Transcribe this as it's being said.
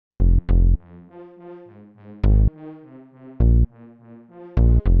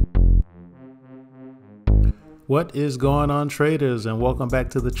What is going on, traders, and welcome back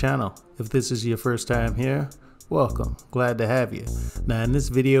to the channel. If this is your first time here, welcome. Glad to have you. Now in this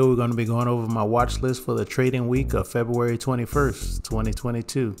video, we're going to be going over my watch list for the trading week of February 21st,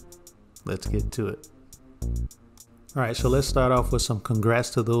 2022. Let's get to it. All right, so let's start off with some congrats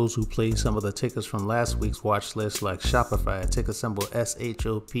to those who played some of the tickers from last week's watch list, like Shopify, ticker symbol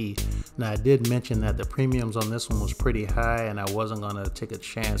SHOP. Now, I did mention that the premiums on this one was pretty high, and I wasn't going to take a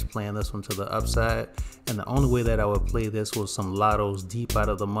chance playing this one to the upside. And the only way that I would play this was some lottos deep out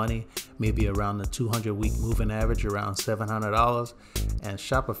of the money, maybe around the 200-week moving average, around $700. And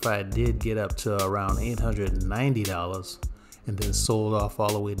Shopify did get up to around $890. And then sold off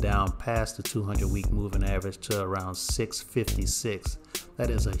all the way down past the 200-week moving average to around $656. That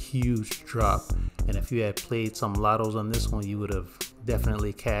is a huge drop. And if you had played some lottos on this one, you would have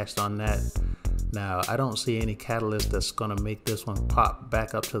definitely cashed on that. Now, I don't see any catalyst that's going to make this one pop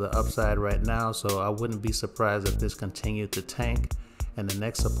back up to the upside right now, so I wouldn't be surprised if this continued to tank. And the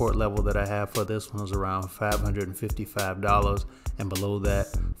next support level that I have for this one is around $555, and below that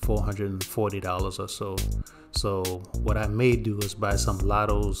 $440 or so. So what I may do is buy some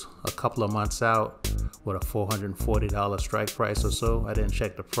lottos a couple of months out with a $440 strike price or so. I didn't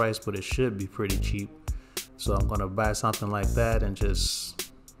check the price, but it should be pretty cheap. So I'm going to buy something like that and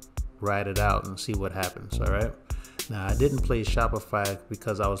just ride it out and see what happens. All right. Now, I didn't play Shopify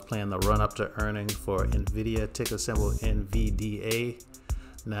because I was playing the run up to earnings for NVIDIA, ticker symbol NVDA.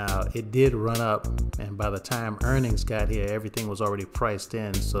 Now, it did run up, and by the time earnings got here, everything was already priced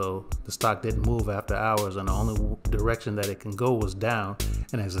in, so the stock didn't move after hours, and the only direction that it can go was down,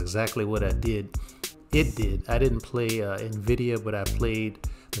 and that's exactly what I did. It did. I didn't play NVIDIA, but I played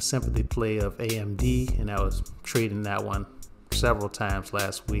the sympathy play of AMD, and I was trading that one several times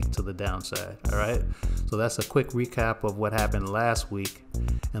last week to the downside. All right, so that's a quick recap of what happened last week,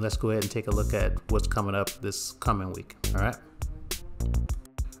 and let's go ahead and take a look at what's coming up this coming week. All right.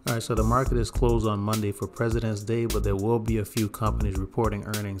 All right, so the market is closed on Monday for President's Day, but there will be a few companies reporting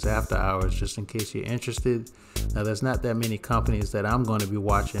earnings after hours, just in case you're interested. Now, there's not that many companies that I'm going to be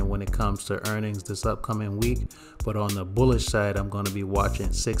watching when it comes to earnings this upcoming week, but on the bullish side, I'm going to be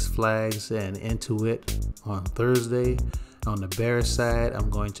watching Six Flags and Intuit on Thursday. On the bearish side, I'm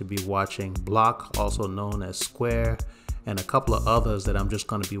going to be watching Block, also known as Square, and a couple of others that I'm just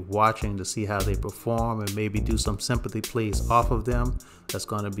going to be watching to see how they perform and maybe do some sympathy plays off of them. That's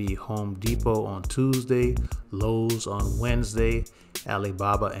going to be Home Depot on Tuesday, Lowe's on Wednesday,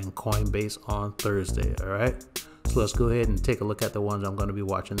 Alibaba and CoinBase on Thursday. All right, so let's go ahead and take a look at the ones I'm going to be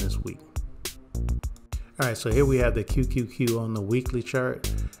watching this week. All right, so here we have the QQQ on the weekly chart,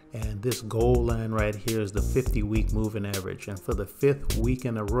 and this gold line right here is the 50-week moving average, and for the 5th week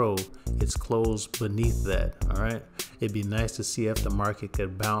in a row, it's closed beneath that. All right, it'd be nice to see if the market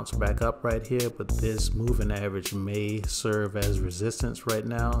could bounce back up right here, but this moving average may serve as resistance right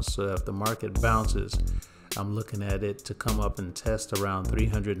now. So if the market bounces, I'm looking at it to come up and test around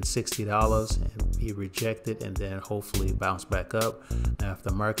 $360 and be rejected, and then hopefully bounce back up. Now, if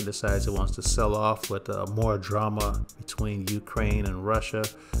the market decides it wants to sell off with more drama between Ukraine and Russia,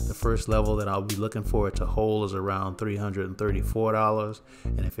 the first level that I'll be looking for it to hold is around $334.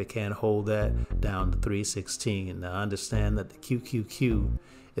 And if it can't hold that, down to $316. Now, understand that the QQQ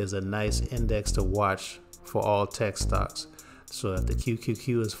is a nice index to watch for all tech stocks. So if the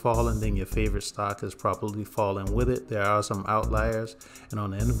QQQ is falling, then your favorite stock is probably falling with it. There are some outliers. And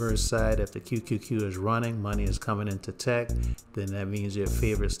on the inverse side, if the QQQ is running, money is coming into tech, then that means your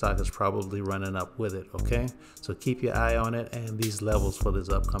favorite stock is probably running up with it, okay? So keep your eye on it and these levels for this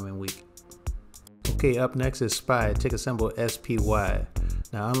upcoming week. Okay, up next is SPY, ticker symbol SPY.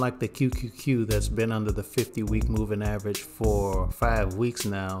 Now, unlike the QQQ that's been under the 50-week moving average for 5 weeks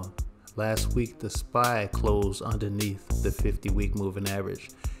now, last week, the SPY closed underneath the 50-week moving average,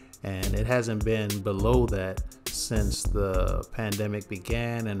 and it hasn't been below that since the pandemic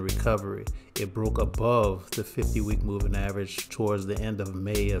began and recovery. It broke above the 50-week moving average towards the end of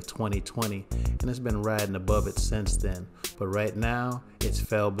May of 2020, and it's been riding above it since then. But right now, it's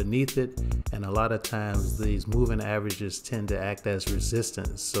fell beneath it, and a lot of times these moving averages tend to act as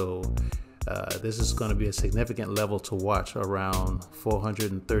resistance. So this is going to be a significant level to watch, around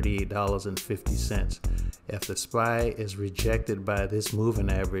 $438.50. If the SPY is rejected by this moving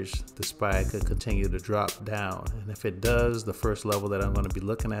average, the SPY could continue to drop down. And if it does, the first level that I'm going to be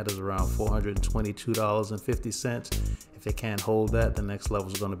looking at is around $422.50. If it can't hold that, the next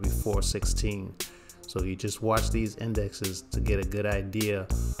level is going to be $416. So you just watch these indexes to get a good idea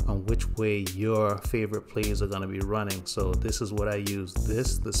on which way your favorite plays are going to be running. So this is what I use, the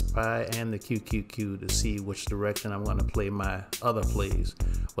SPY and the QQQ, to see which direction I'm going to play my other plays,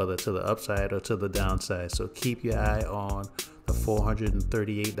 whether to the upside or to the downside. So keep your eye on the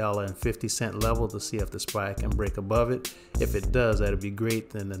 $438.50 level to see if the SPY can break above it. If it does, that'd be great.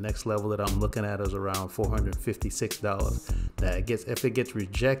 Then the next level that I'm looking at is around $456. Now if it gets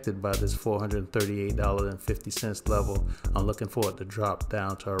rejected by this $438.50 level, I'm looking for it to drop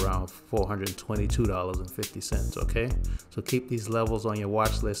down to around $422.50. Okay, so keep these levels on your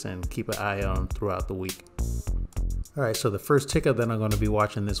watch list and keep an eye on them throughout the week. All right, so the first ticker that I'm going to be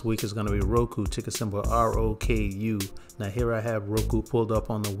watching this week is going to be ROKU, ticker symbol ROKU. Now here I have ROKU pulled up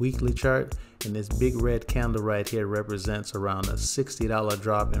on the weekly chart, and this big red candle right here represents around a $60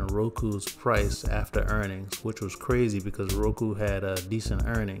 drop in ROKU's price after earnings, which was crazy because ROKU had decent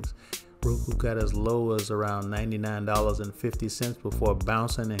earnings. ROKU got as low as around $99.50 before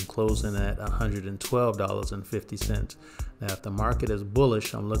bouncing and closing at $112.50. Now, if the market is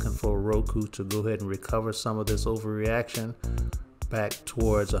bullish, I'm looking for ROKU to go ahead and recover some of this overreaction back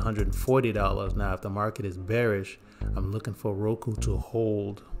towards $140. Now, if the market is bearish, I'm looking for ROKU to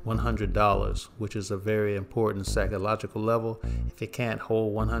hold $100, which is a very important psychological level. If it can't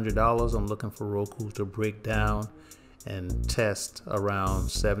hold $100, I'm looking for ROKU to break down and test around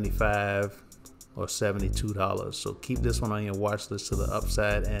 $75 or $72. So keep this one on your watch list to the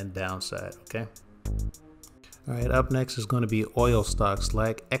upside and downside, okay? All right, up next is going to be oil stocks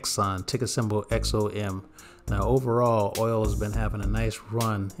like Exxon, ticker symbol XOM. Now overall, oil has been having a nice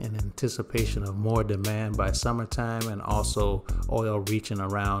run in anticipation of more demand by summertime, and also oil reaching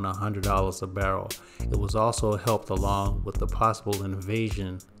around $100 a barrel. It was also helped along with the possible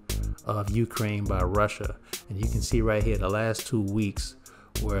invasion of Ukraine by Russia. And you can see right here the last 2 weeks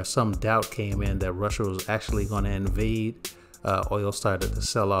where some doubt came in that Russia was actually going to invade, oil started to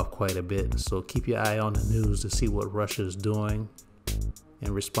sell off quite a bit. So keep your eye on the news to see what Russia is doing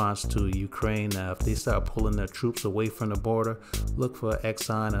in response to Ukraine. Now, if they start pulling their troops away from the border, look for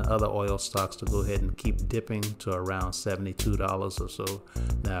Exxon and other oil stocks to go ahead and keep dipping to around $72 or so.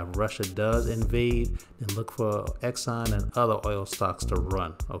 Now, if Russia does invade, then look for Exxon and other oil stocks to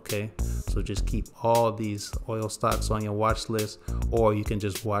run, okay? So just keep all these oil stocks on your watch list, or you can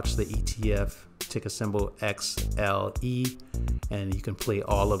just watch the ETF, ticker symbol XLE, and you can play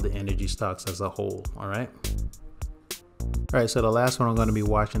all of the energy stocks as a whole, all right? All right, so the last one I'm going to be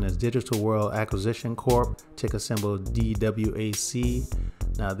watching is Digital World Acquisition Corp, ticker symbol DWAC.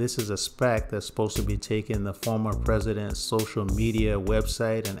 Now, this is a SPAC that's supposed to be taking the former president's social media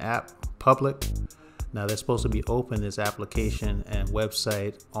website and app public. Now, they're supposed to be opening this application and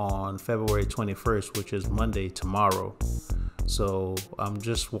website on February 21st, which is Monday, tomorrow. So I'm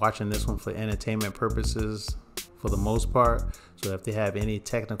just watching this one for entertainment purposes for the most part. So if they have any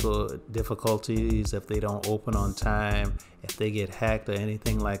technical difficulties, if they don't open on time, if they get hacked or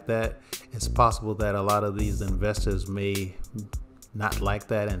anything like that, it's possible that a lot of these investors may not like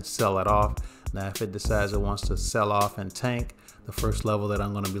that and sell it off. Now, if it decides it wants to sell off and tank, the first level that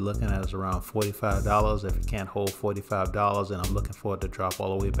I'm going to be looking at is around $45. If it can't hold $45, then I'm looking for it to drop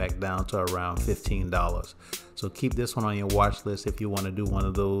all the way back down to around $15. So keep this one on your watch list if you want to do one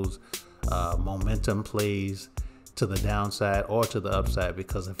of those momentum plays to the downside or to the upside,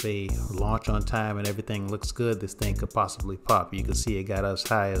 because if they launch on time and everything looks good, this thing could possibly pop. You can see it got as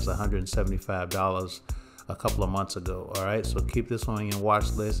high as $175 a couple of months ago. All right, so keep this on your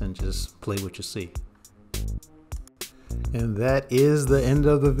watch list and just play what you see. And that is the end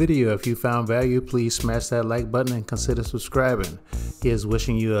of the video. If you found value, please smash that like button and consider subscribing. Here's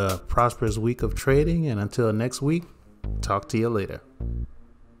wishing you a prosperous week of trading, and until next week, talk to you later.